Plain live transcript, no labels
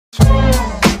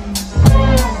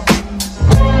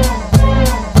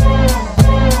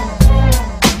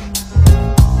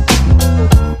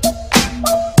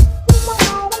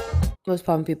is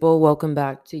poppin', people? Welcome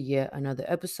back to yet another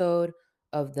episode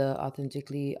of the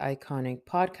Authentically Iconic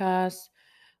podcast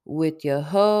with your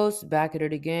host. Back at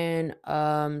it again.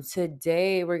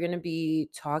 Today we're gonna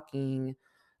be talking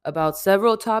about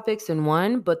several topics in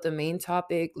one, but the main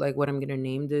topic, like what I'm gonna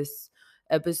name this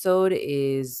episode,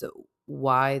 is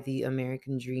why the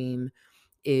American dream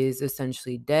is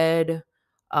essentially dead.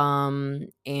 And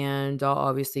I'll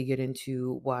obviously get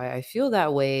into why I feel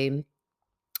that way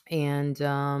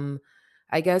and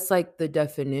I guess like the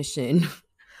definition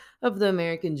of the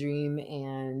American dream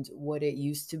and what it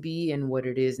used to be and what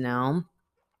it is now.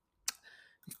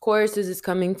 Of course, this is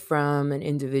coming from an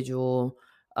individual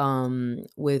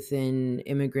with an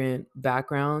immigrant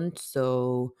background.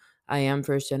 So I am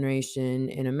first generation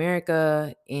in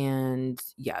America. And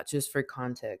yeah, just for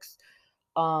context,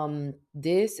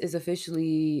 this is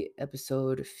officially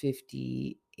episode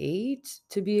 58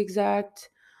 to be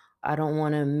exact. I don't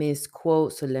want to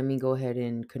misquote, so let me go ahead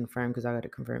and confirm because I got to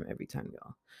confirm every time,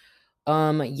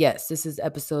 y'all. Yes, this is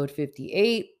episode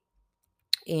 58,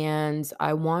 and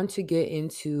I want to get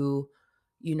into,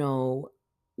 you know,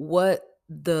 what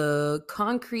the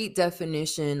concrete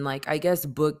definition, like I guess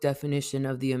book definition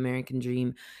of the American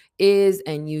dream is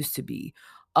and used to be.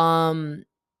 Um,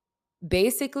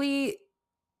 Basically,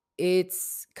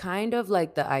 it's kind of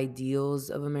like the ideals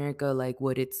of America, like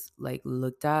what it's like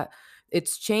looked at.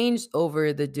 It's changed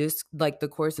over the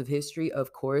course of history,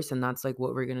 of course, and that's like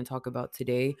what we're going to talk about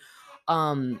today.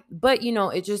 But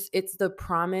it's the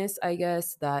promise, I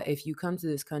guess, that if you come to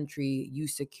this country, you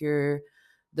secure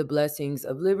the blessings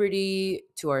of liberty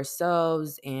to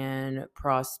ourselves and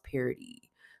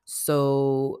prosperity.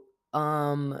 So,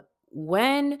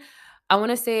 when I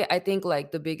want to say, I think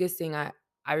like the biggest thing I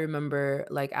remember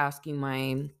like asking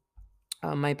my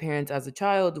parents as a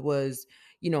child was,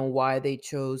 why they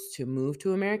chose to move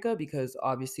to America, because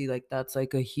obviously like that's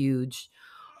like a huge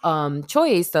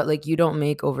choice that like you don't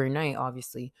make overnight,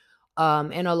 obviously.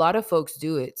 And a lot of folks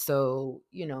do it. So,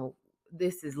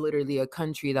 this is literally a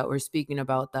country that we're speaking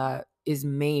about that is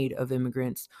made of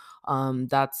immigrants.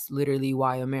 That's literally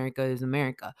why America is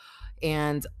America.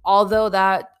 And although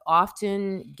that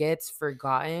often gets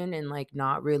forgotten and like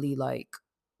not really like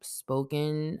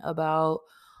spoken about,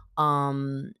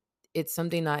 um it's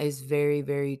something that is very,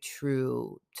 very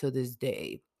true to this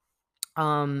day.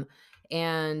 um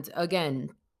and again,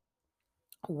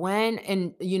 when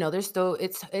and there's still,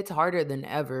 it's harder than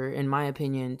ever in my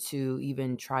opinion to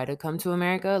even try to come to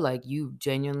America. Like you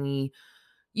genuinely,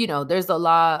 there's a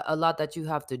lot that you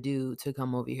have to do to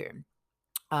come over here.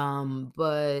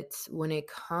 But when it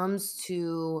comes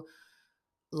to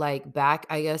like back,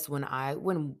 I guess when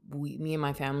me and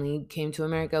my family came to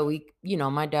America,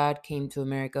 my dad came to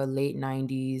America late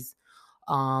 90s,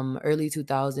 early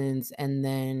 2000s, and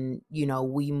then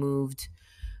we moved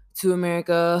to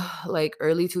America like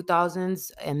early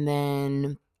 2000s, and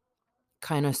then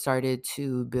kind of started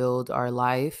to build our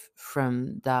life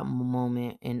from that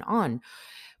moment and on,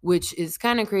 which is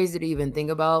kind of crazy to even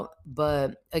think about.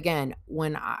 But again,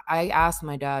 when I asked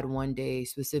my dad one day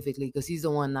specifically, because he's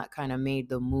the one that kind of made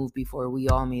the move before we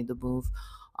all made the move,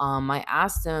 I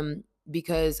asked him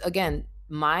because, again,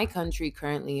 my country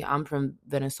currently, I'm from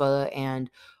Venezuela,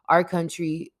 and our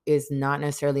country is not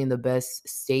necessarily in the best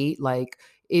state. Like,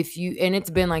 if you, and it's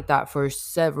been like that for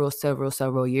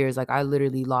several years. Like, I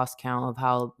literally lost count of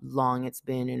how long it's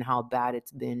been and how bad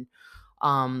it's been.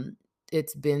 Um,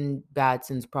 it's been bad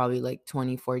since probably like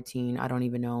 2014. I don't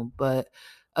even know. But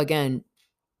again,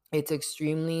 it's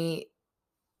extremely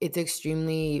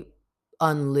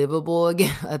unlivable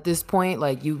again at this point.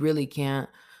 Like you really can't,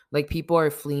 like people are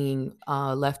fleeing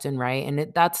left and right,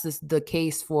 and that's the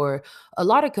case for a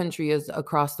lot of countries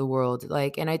across the world.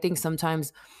 Like, and I think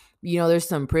sometimes there's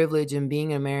some privilege in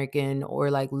being American or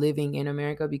like living in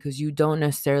America, because you don't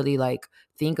necessarily like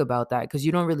think about that because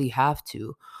you don't really have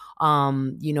to.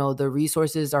 The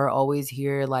resources are always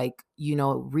here. Like,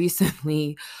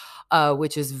 recently,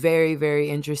 which is very, very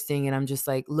interesting. And I'm just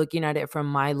like looking at it from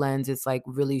my lens. It's like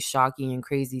really shocking and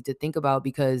crazy to think about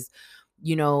because,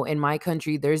 in my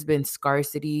country, there's been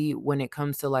scarcity when it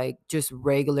comes to like just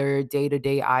regular day to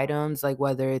day items, like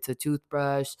whether it's a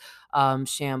toothbrush,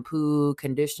 shampoo,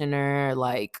 conditioner,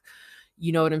 like,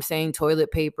 you know what I'm saying, toilet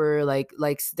paper,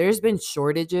 there's been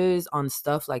shortages on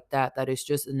stuff like that that is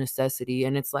just a necessity.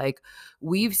 And it's like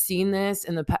we've seen this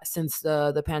in the past since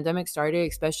the pandemic started,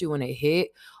 especially when it hit.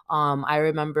 I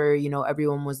remember,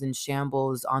 everyone was in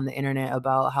shambles on the internet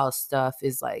about how stuff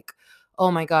is like, oh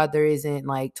my god, there isn't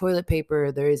like toilet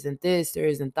paper, there isn't this, there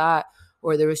isn't that,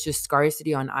 or there was just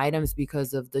scarcity on items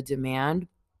because of the demand.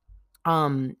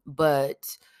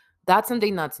 But that's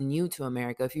something that's new to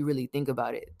America if you really think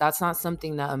about it. That's not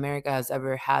something that America has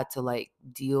ever had to like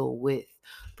deal with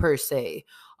per se.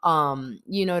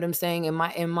 You know what I'm saying? In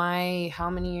my how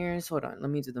many years? Hold on, let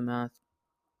me do the math.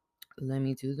 Let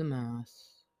me do the math.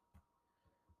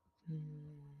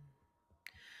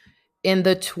 In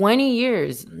the 20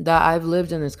 years that I've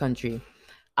lived in this country,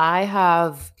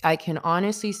 I can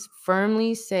honestly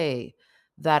firmly say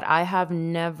that I have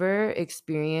never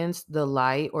experienced the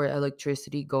light or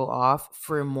electricity go off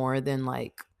for more than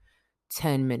like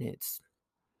 10 minutes.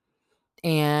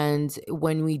 And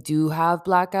when we do have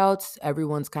blackouts,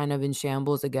 everyone's kind of in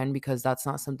shambles again because that's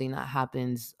not something that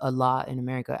happens a lot in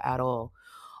America at all.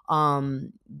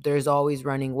 There's always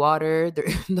running water.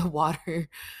 The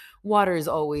water is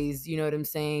always, you know what I'm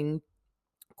saying,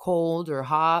 cold or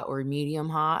hot or medium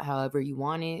hot, however you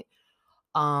want it.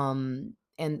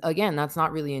 And again, that's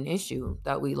not really an issue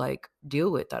that we like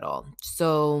deal with at all.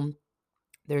 So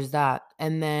there's that.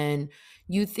 And then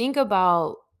you think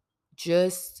about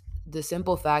just the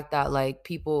simple fact that like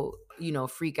people,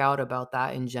 freak out about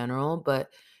that in general,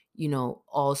 but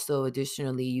also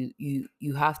additionally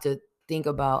you have to think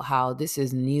about how this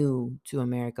is new to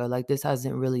America. Like this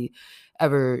hasn't really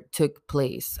ever took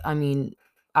place. I mean,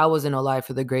 I wasn't alive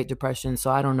for the Great Depression,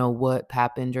 so I don't know what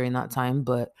happened during that time,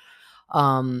 but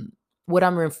um what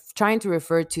I'm trying to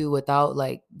refer to without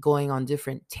like going on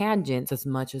different tangents as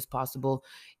much as possible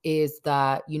is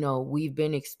that we've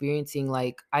been experiencing,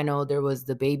 like, I know there was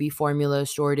the baby formula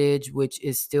shortage, which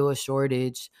is still a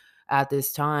shortage at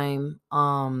this time.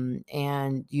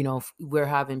 And we're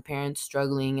having parents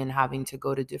struggling and having to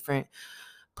go to different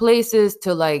places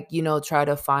to like try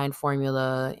to find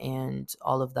formula and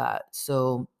all of that.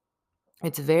 So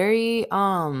it's very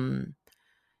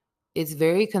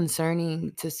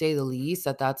concerning, to say the least,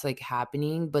 that that's like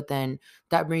happening. But then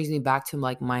that brings me back to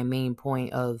like my main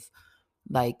point of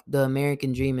like the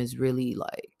American dream is really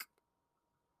like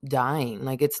dying.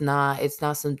 Like it's not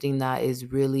something that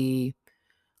is really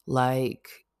like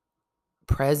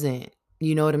present.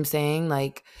 You know what I'm saying?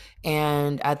 Like,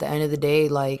 and at the end of the day,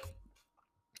 like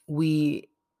we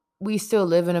we still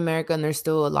live in America and there's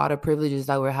still a lot of privileges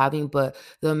that we're having, but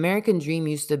the American dream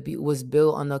used to be was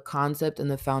built on the concept and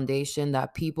the foundation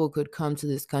that people could come to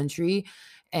this country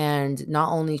and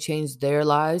not only change their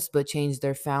lives but change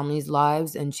their families'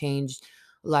 lives and change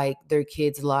like their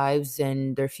kids' lives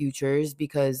and their futures.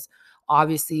 Because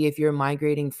obviously if you're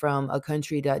migrating from a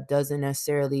country that doesn't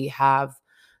necessarily have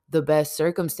the best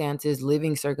circumstances,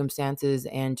 living circumstances,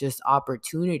 and just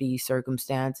opportunity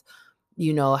circumstance,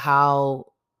 how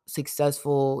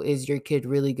successful is your kid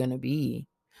really going to be?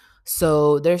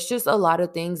 So there's just a lot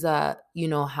of things that,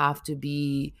 have to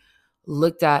be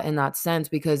looked at in that sense.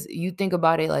 Because you think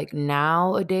about it, like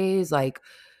nowadays, like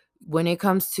when it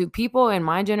comes to people in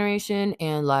my generation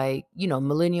and like,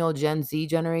 millennial Gen Z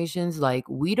generations, like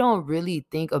we don't really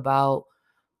think about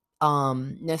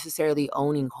necessarily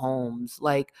owning homes.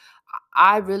 Like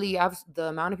I really I've the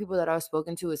amount of people that I've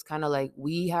spoken to is kind of like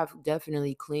we have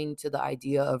definitely clinged to the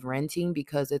idea of renting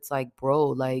because it's like, bro,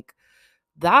 like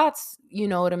that's, you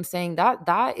know what I'm saying,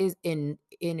 that is in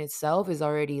itself is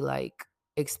already like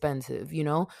expensive,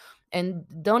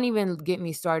 and don't even get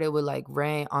me started with like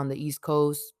rent on the East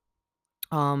Coast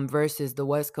versus the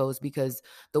West Coast, because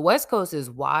the West Coast is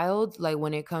wild like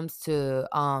when it comes to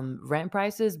rent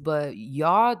prices, but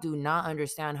y'all do not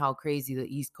understand how crazy the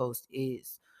East Coast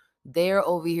is. They're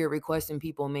over here requesting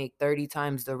people make 30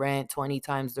 times the rent, 20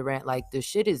 times the rent. Like the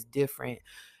shit is different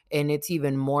and it's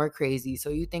even more crazy.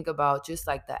 So you think about just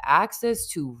like the access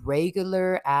to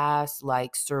regular ass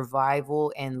like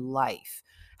survival and life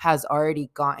has already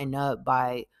gotten up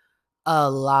by a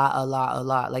lot, a lot, a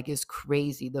lot. Like it's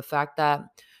crazy. The fact that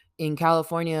in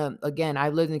California, again,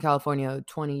 I've lived in California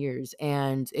 20 years,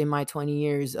 and in my 20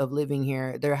 years of living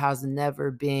here, there has never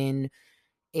been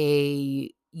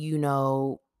a,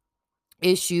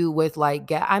 issue with like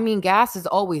gas. I mean, gas is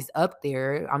always up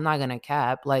there. I'm not gonna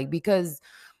cap, like, because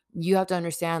you have to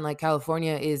understand, like,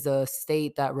 California is a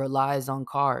state that relies on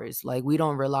cars. Like, we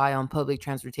don't rely on public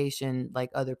transportation like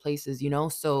other places,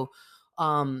 So,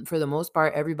 for the most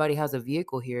part, everybody has a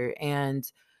vehicle here, and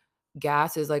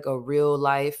gas is like a real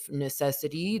life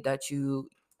necessity that you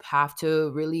have to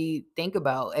really think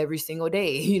about every single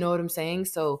day. You know what I'm saying?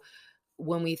 So,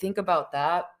 when we think about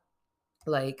that,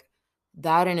 like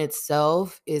that in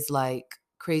itself is like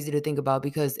crazy to think about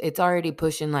because it's already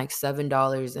pushing like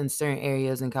 $7 in certain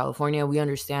areas in California. We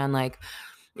understand like,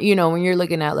 when you're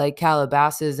looking at like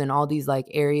Calabasas and all these like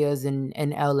areas in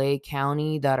LA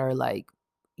County that are like,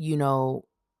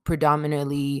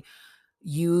 predominantly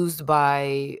used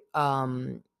by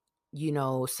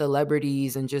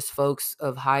celebrities and just folks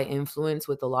of high influence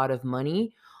with a lot of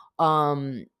money.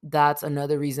 That's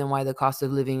another reason why the cost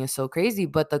of living is so crazy,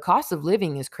 but the cost of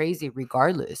living is crazy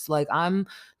regardless. Like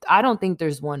I don't think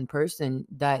there's one person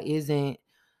that isn't,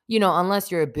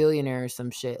 unless you're a billionaire or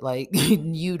some shit, like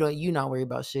you not worry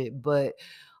about shit, but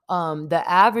the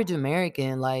average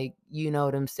American, like, you know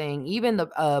what I'm saying, even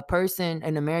the person,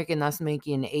 an American that's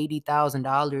making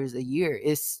 $80,000 a year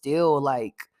is still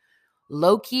like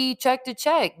low key check to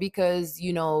check, because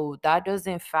that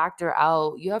doesn't factor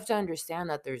out. You have to understand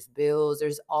that there's bills,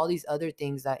 there's all these other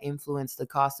things that influence the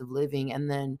cost of living,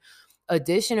 and then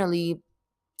additionally,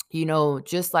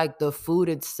 just like the food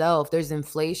itself, there's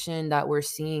inflation that we're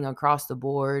seeing across the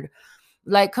board.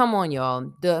 Like, come on,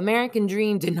 y'all. The American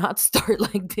dream did not start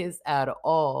like this at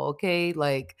all. Okay.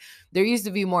 Like, there used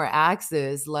to be more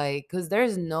access, like, because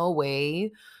there's no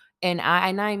way. And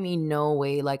I mean no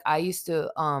way. Like, I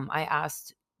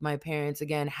asked my parents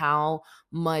again how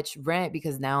much rent,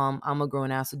 because now I'm a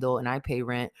grown ass adult and I pay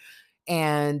rent.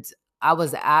 And I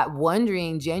was at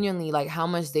wondering genuinely, like, how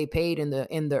much they paid in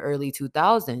the early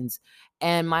 2000s.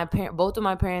 And both of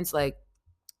my parents, like,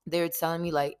 they were telling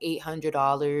me like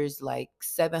 $800, like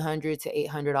 700 to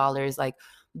 $800, like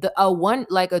the a one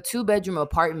like a two-bedroom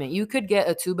apartment. You could get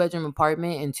a two-bedroom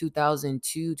apartment in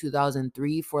 2002,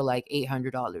 2003 for like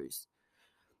 $800.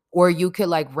 Or you could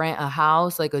like rent a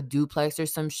house, like a duplex or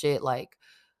some shit, like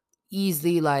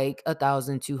easily like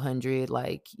 1,200,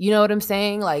 like, you know what I'm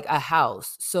saying, like a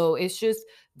house. So it's just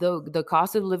the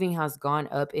cost of living has gone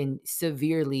up in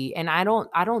severely, and I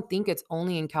don't think it's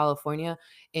only in California.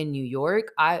 In New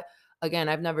York, I've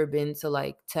never been to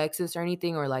like Texas or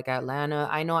anything, or like Atlanta.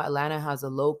 I know Atlanta has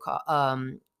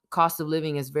a cost of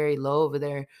living is very low over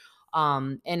there.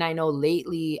 And I know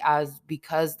lately, as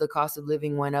because the cost of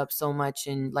living went up so much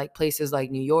in like places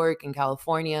like New York and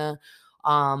California,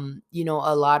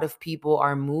 a lot of people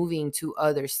are moving to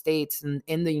other states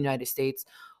in the United States,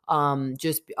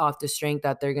 just off the strength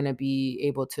that they're going to be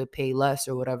able to pay less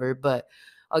or whatever. But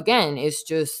again, it's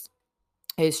just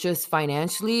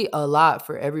financially a lot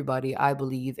for everybody, I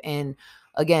believe. And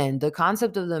again, the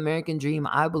concept of the American dream,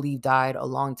 I believe, died a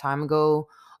long time ago.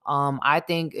 I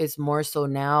think it's more so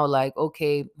now, like,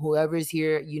 okay, whoever's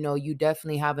here, you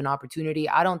definitely have an opportunity.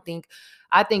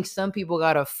 I think some people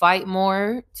gotta fight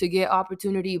more to get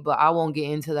opportunity, but I won't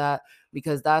get into that,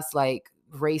 because that's like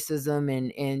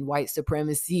racism and white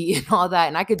supremacy and all that.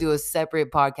 And I could do a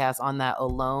separate podcast on that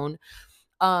alone.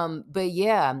 But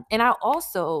yeah, and I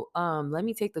also let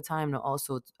me take the time to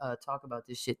also talk about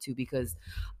this shit too, because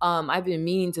I've been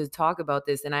meaning to talk about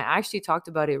this, and I actually talked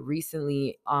about it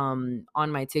recently on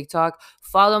my TikTok.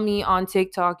 Follow me on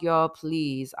TikTok, y'all,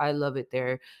 please. I love it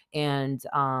there. And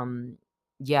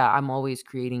yeah, I'm always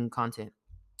creating content.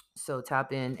 So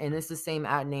tap in, and it's the same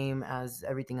ad name as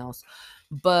everything else.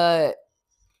 But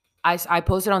I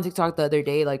posted on TikTok the other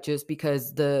day, like, just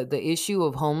because the issue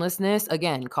of homelessness,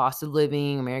 again, cost of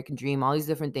living, American dream, all these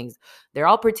different things, they're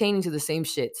all pertaining to the same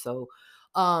shit. So,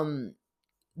 um,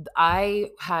 I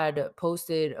had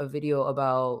posted a video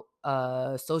about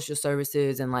social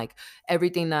services and like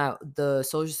everything that the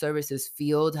social services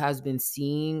field has been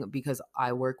seeing, because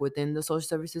I work within the social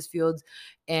services fields,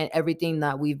 and everything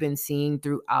that we've been seeing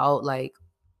throughout like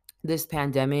this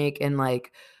pandemic, and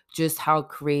like just how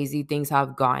crazy things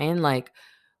have gotten. Like,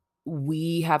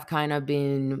 we have kind of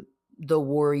been the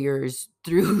warriors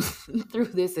through through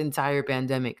this entire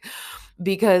pandemic,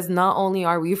 because not only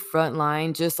are we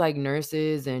frontline, just like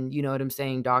nurses and, you know what I'm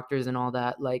saying, doctors and all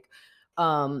that, like,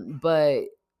 but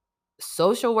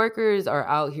social workers are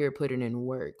out here putting in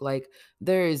work. Like,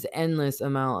 there's endless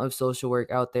amount of social work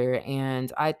out there.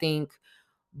 And I think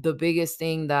the biggest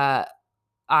thing that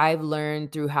I've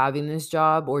learned through having this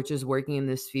job or just working in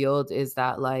this field is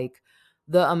that, like,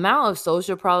 the amount of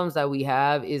social problems that we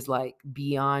have is like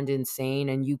beyond insane.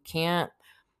 And you cannot,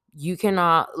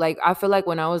 like, I feel like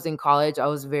when I was in college, I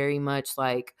was very much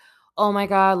like, oh my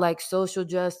God, like social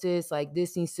justice, like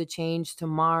this needs to change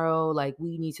tomorrow, like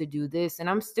we need to do this. And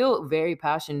I'm still very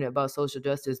passionate about social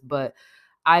justice, but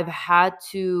I've had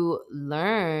to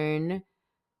learn,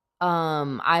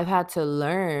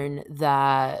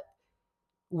 that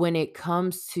when it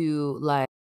comes to like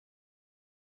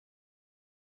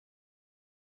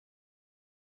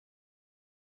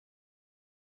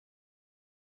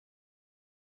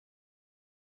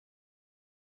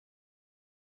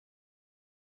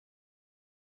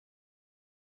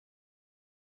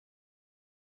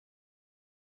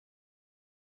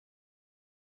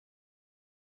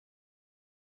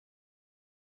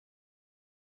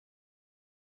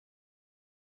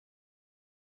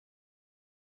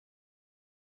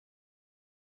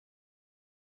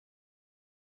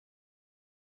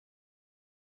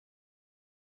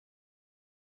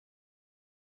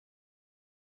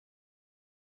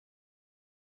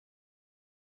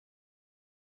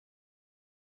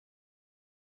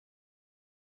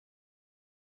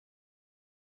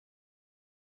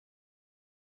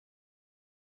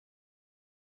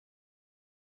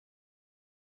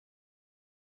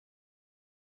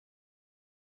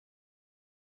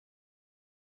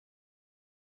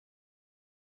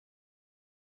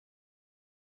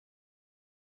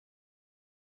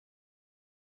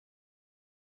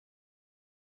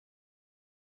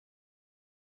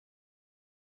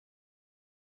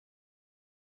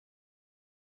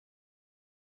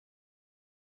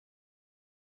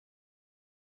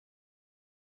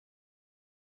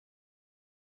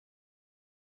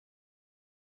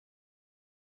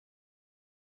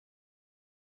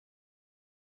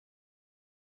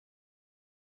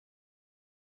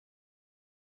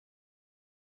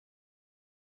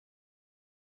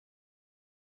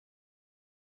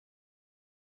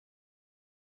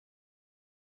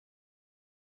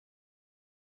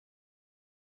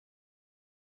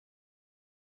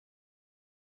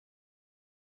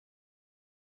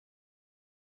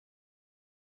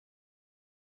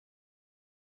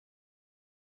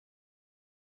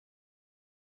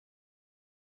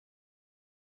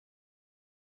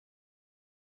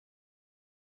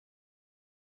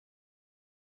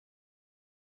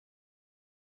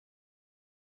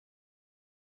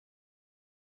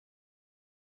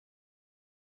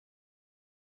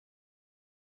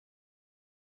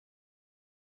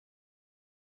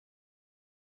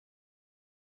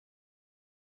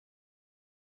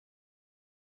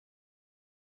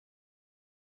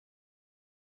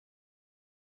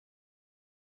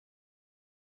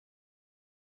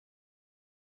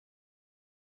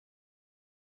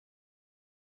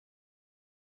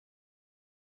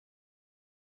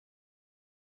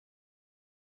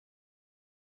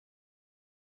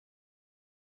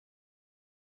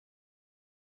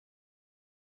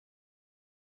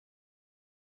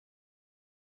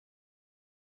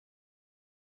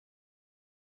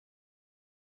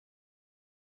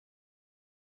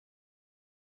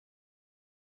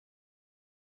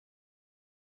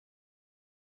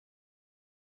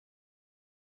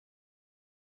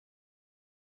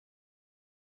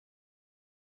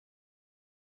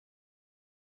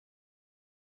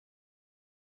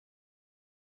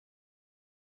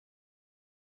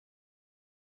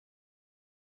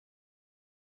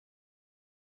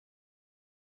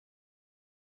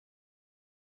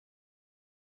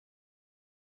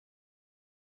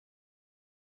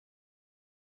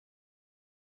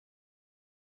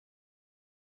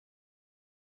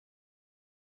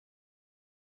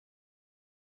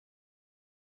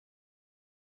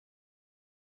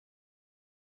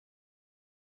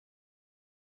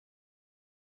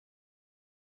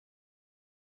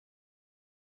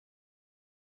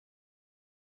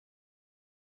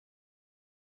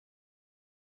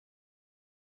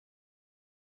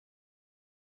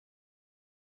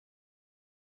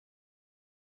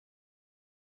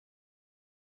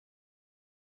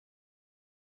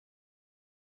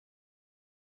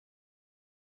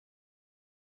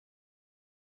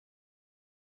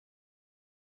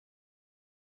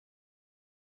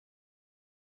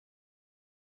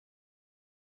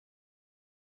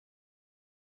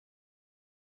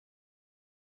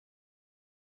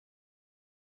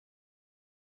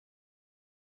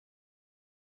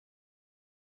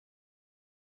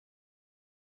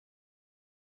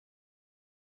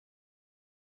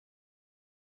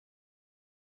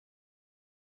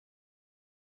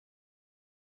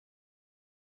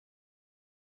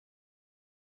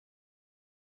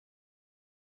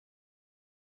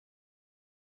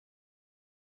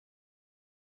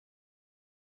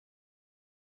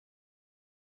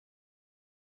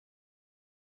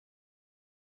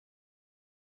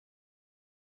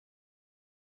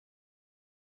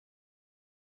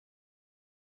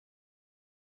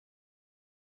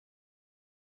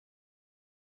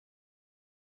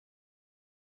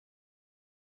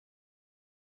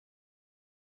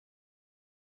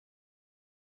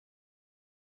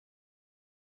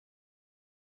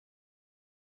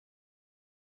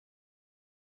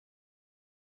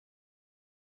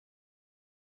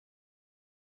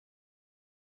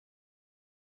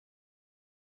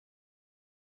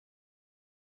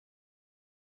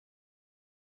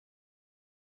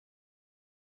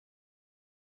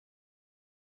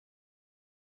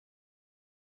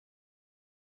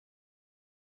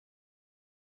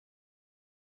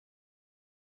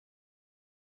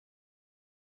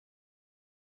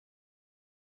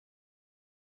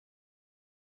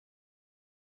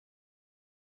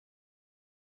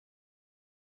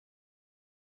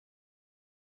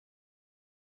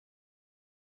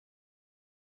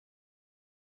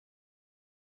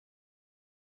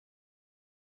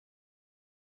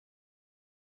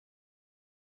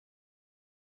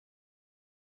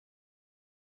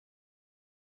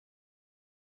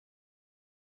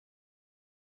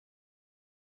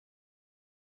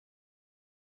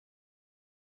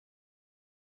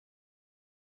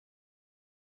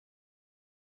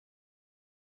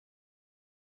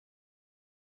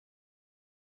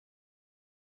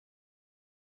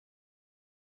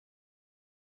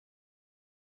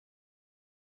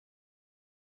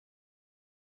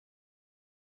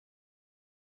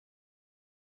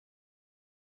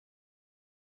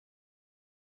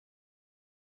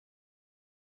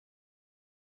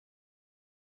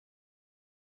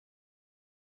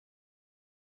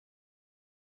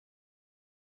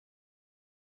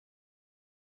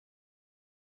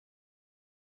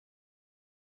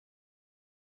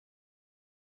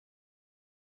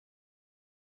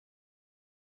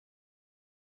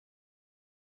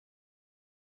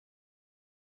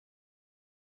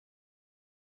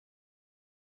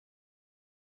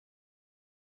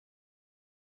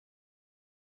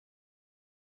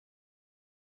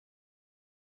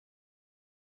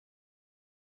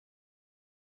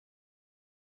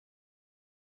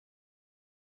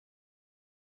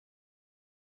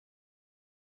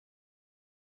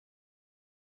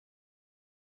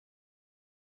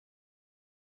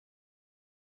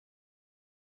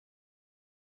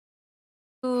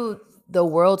the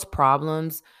world's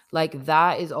problems, like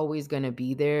that is always going to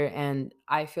be there. And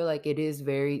I feel like it's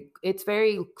very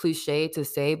cliche to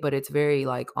say, but it's very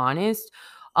like honest.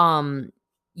 um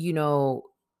you know,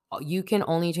 you can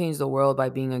only change the world by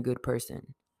being a good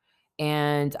person.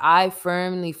 And I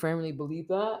firmly believe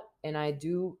that. And I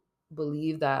do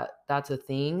believe that that's a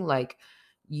thing. Like,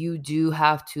 you do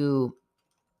have to,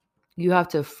 you have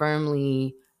to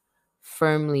firmly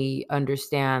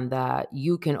understand that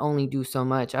you can only do so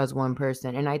much as one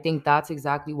person. And I think that's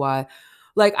exactly why,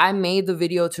 like, I made the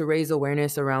video to raise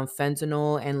awareness around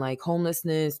fentanyl and like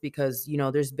homelessness, because, you know,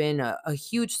 there's been a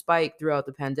huge spike throughout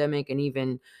the pandemic and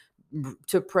even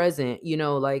to present. You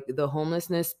know, like the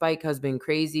homelessness spike has been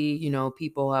crazy. You know,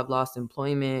 people have lost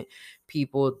employment,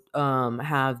 people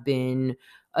have been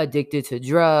addicted to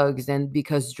drugs. And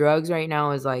because drugs right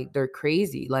now is like, they're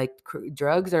crazy. Like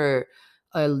drugs are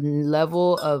a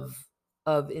level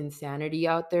of insanity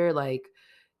out there. Like,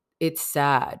 it's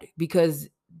sad because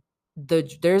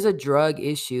there's a drug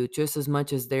issue just as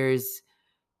much as there's,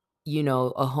 you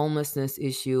know, a homelessness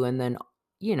issue, and then,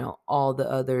 you know, all the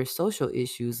other social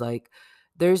issues. Like,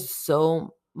 there's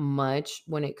so much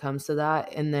when it comes to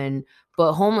that. And then,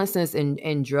 but homelessness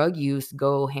and drug use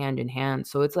go hand in hand.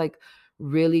 So it's like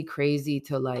really crazy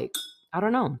to like, I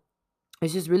don't know,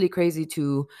 it's just really crazy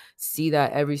to see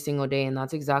that every single day. And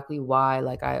that's exactly why,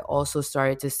 like, I also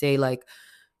started to say, like,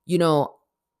 you know,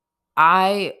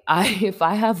 I if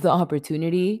I have the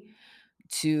opportunity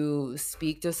to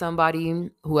speak to somebody,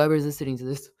 whoever's listening to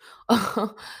this,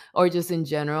 or just in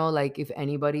general, like if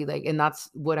anybody, like, and that's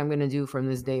what I'm gonna do from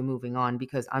this day moving on,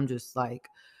 because I'm just like,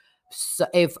 so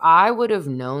if I would have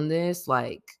known this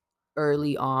like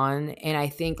early on, and I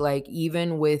think like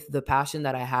even with the passion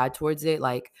that I had towards it,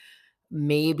 like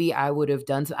maybe I would have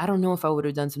done I don't know if I would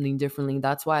have done something differently.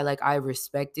 That's why, like, I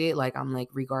respect it. Like, I'm like,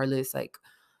 regardless, like,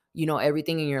 you know,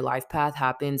 everything in your life path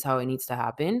happens how it needs to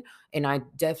happen. And I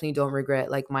definitely don't regret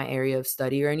like my area of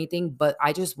study or anything, but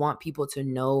I just want people to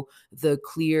know the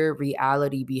clear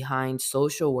reality behind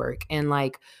social work. And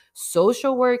like,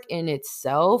 social work in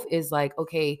itself is like,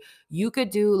 okay, you could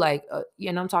do like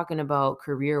and I'm talking about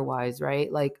career wise, right?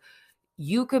 Like,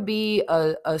 you could be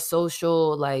a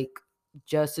social like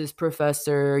justice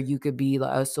professor, you could be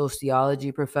like a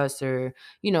sociology professor,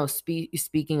 you know,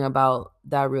 speaking about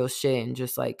that real shit and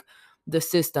just like the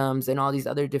systems and all these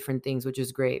other different things, which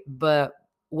is great. But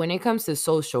when it comes to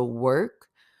social work,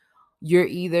 you're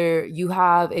either, you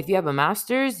have, if you have a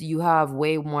master's, you have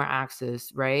way more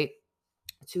access, right,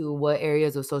 to what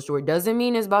areas of social work. Doesn't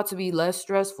mean it's about to be less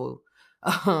stressful.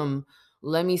 um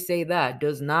Let me say that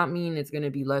does not mean it's going to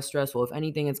be less stressful. If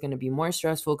anything, it's going to be more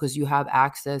stressful because you have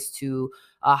access to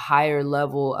a higher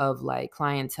level of like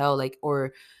clientele, like,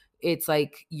 or it's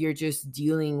like you're just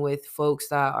dealing with folks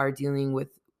that are dealing with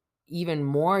even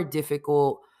more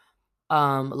difficult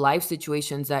life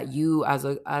situations that you as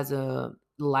a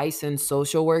licensed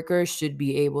social worker should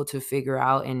be able to figure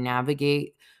out and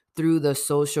navigate through the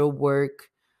social work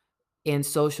and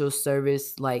social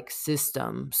service like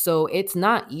system. So it's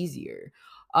not easier.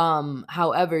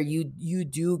 However, you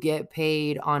do get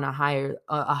paid on a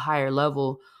higher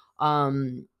level.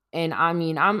 And I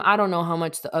mean, I don't know how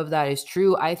much of that is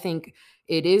true. I think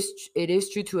it is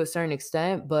true to a certain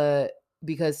extent, but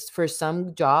because for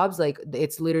some jobs, like,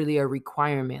 it's literally a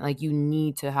requirement, like you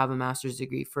need to have a master's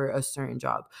degree for a certain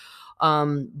job.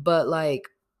 But like,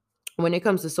 when it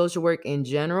comes to social work in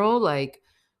general, like,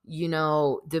 you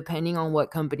know, depending on what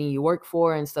company you work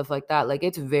for and stuff like that, like,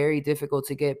 it's very difficult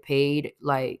to get paid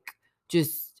like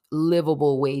just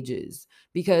livable wages.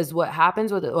 Because what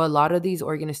happens with a lot of these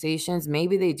organizations,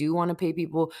 maybe they do want to pay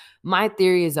people. My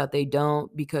theory is that they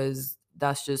don't, because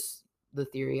that's just the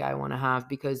theory I want to have,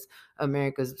 because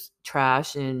America's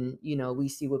trash, and you know, we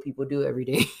see what people do every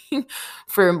day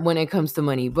for when it comes to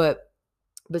money. But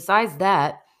besides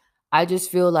that, I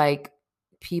just feel like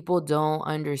people don't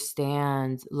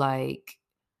understand like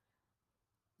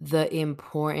the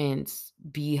importance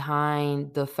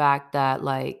behind the fact that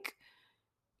like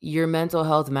your mental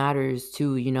health matters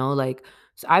too, you know? Like,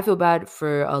 so I feel bad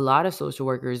for a lot of social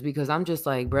workers because I'm just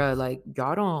like, bruh, like,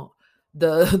 y'all don't,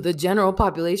 the the general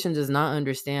population does not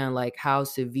understand like how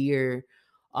severe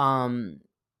um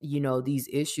you know, these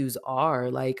issues are.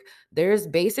 Like, there's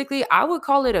basically, I would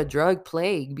call it a drug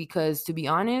plague, because to be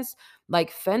honest,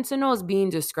 like, fentanyl is being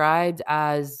described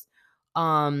as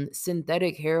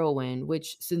synthetic heroin,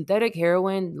 which synthetic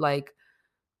heroin, like,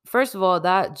 first of all,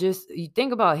 that just, you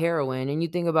think about heroin and you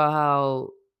think about how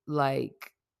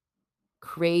like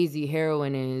crazy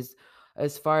heroin is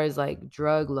as far as like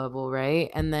drug level, right?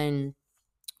 And then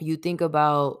you think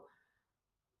about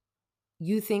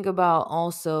you think about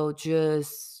also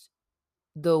just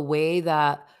the way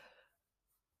that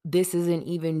this isn't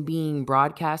even being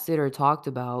broadcasted or talked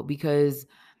about, because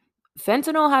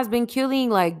fentanyl has been killing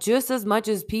like just as much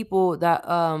as people that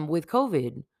with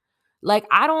COVID. Like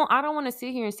I don't want to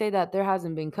sit here and say that there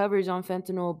hasn't been coverage on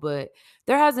fentanyl, but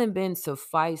there hasn't been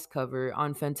suffice cover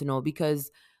on fentanyl, because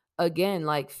again,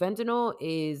 like fentanyl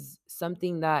is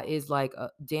something that is like a,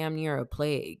 damn near a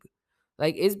plague.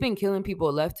 Like it's been killing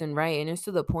people left and right, and it's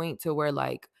to the point to where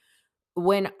like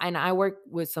when and I work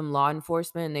with some law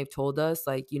enforcement, and they've told us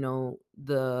like,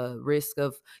 the risk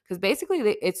of, because basically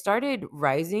it started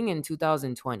rising in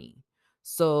 2020.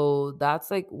 So that's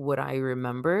like what I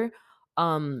remember.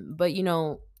 But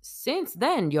since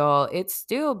then, y'all, it's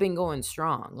still been going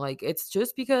strong. Like it's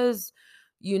just because,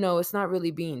 it's not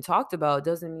really being talked about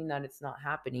doesn't mean that it's not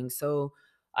happening. So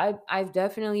I've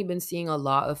definitely been seeing a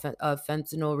lot of, of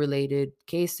fentanyl related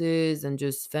cases, and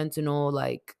just fentanyl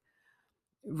like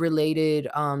related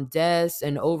deaths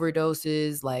and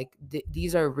overdoses. Like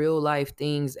these are real life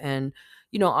things. And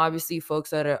obviously folks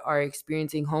that are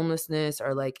experiencing homelessness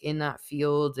are like in that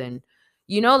field. And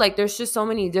like there's just so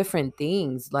many different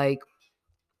things like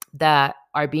that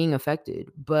are being affected,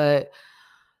 but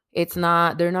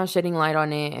they're not shedding light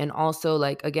on it. And also,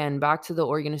 like, again, back to the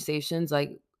organizations,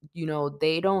 like,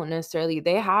 they don't necessarily,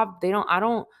 I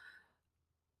don't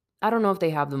know if they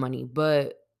have the money,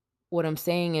 but what I'm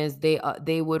saying is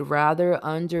they would rather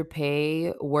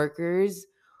underpay workers,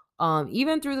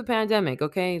 even through the pandemic.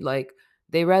 Okay, like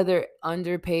they rather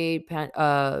underpay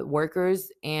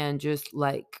workers and just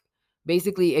like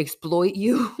basically exploit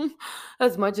you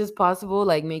as much as possible,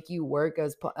 like make you work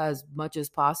as much as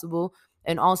possible.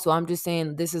 And also, I'm just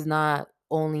saying this is not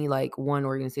only like one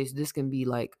organization. This can be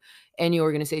like any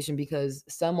organization, because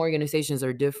some organizations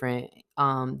are different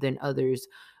than others.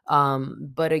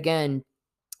 But again,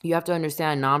 you have to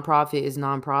understand nonprofit is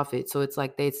nonprofit. So it's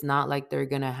like it's not like they're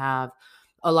gonna have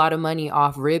a lot of money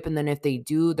off rip. And then if they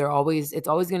do, it's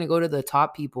always gonna go to the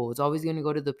top people. It's always gonna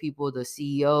go to the people, the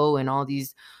CEO and all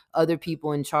these other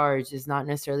people in charge. It's not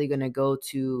necessarily gonna go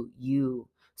to you.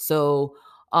 So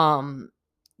um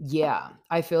yeah,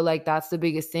 I feel like that's the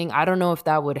biggest thing. I don't know if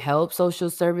that would help social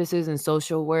services and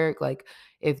social work, like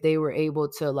if they were able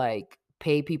to like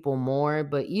pay people more.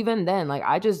 But even then, like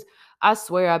I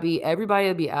swear everybody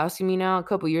would be asking me now, a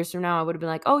couple years from now, I would have been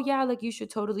like, oh yeah, like you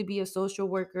should totally be a social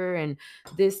worker and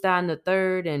this, that, and the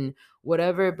third and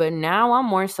whatever. But now I'm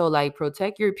more so like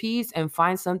protect your peace and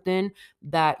find something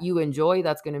that you enjoy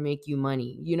that's gonna make you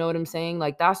money. You know what I'm saying?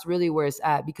 Like that's really where it's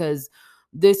at, because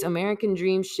this American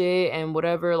dream shit and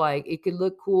whatever, like it could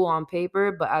look cool on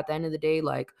paper, but at the end of the day,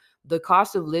 like the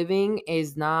cost of living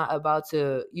is not about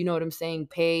to, you know what I'm saying,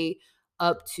 pay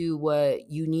up to what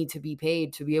you need to be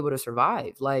paid to be able to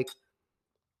survive. Like,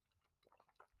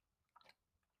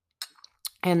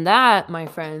 and that, my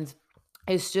friends,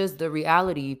 is just the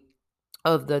reality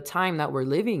of the time that we're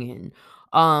living in.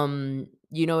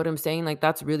 You know what I'm saying? Like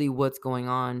that's really what's going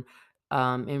on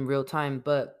in real time.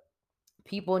 But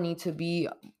people need to be,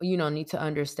 need to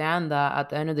understand that at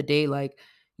the end of the day, like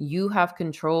you have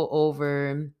control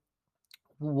over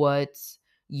what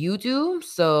you do.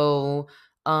 So,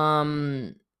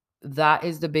 um, that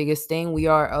is the biggest thing. We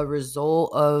are a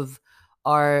result of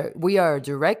we are a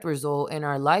direct result, and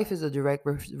our life is a direct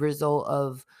result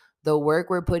of the work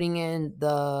we're putting in,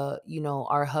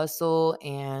 our hustle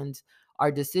and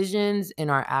our decisions and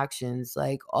our actions.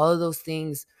 Like all of those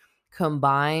things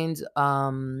combined,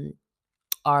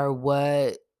 are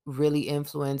what really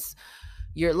influence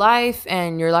your life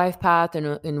and your life path,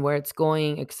 and where it's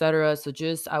going, etc. So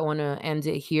just I want to end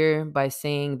it here by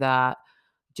saying that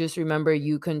just remember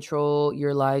you control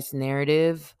your life's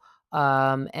narrative.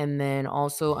 And then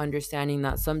also understanding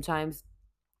that sometimes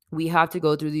we have to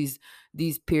go through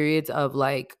these periods of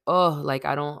like, oh, like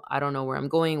I don't know where I'm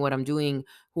going, what I'm doing,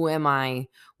 who am I,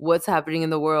 what's happening in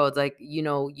the world. Like,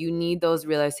 you need those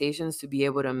realizations to be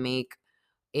able to make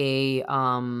a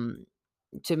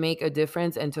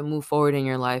difference and to move forward in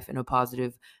your life in a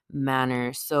positive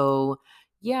manner. So,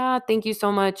 yeah, thank you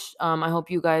so much. I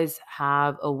hope you guys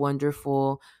have a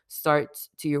wonderful start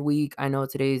to your week. I know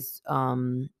today's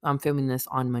I'm filming this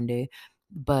on Monday,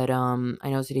 but I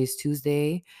know today's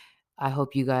Tuesday. I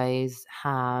hope you guys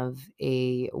have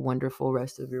a wonderful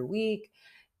rest of your week.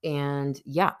 And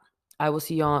yeah, I will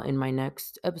see y'all in my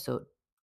next episode.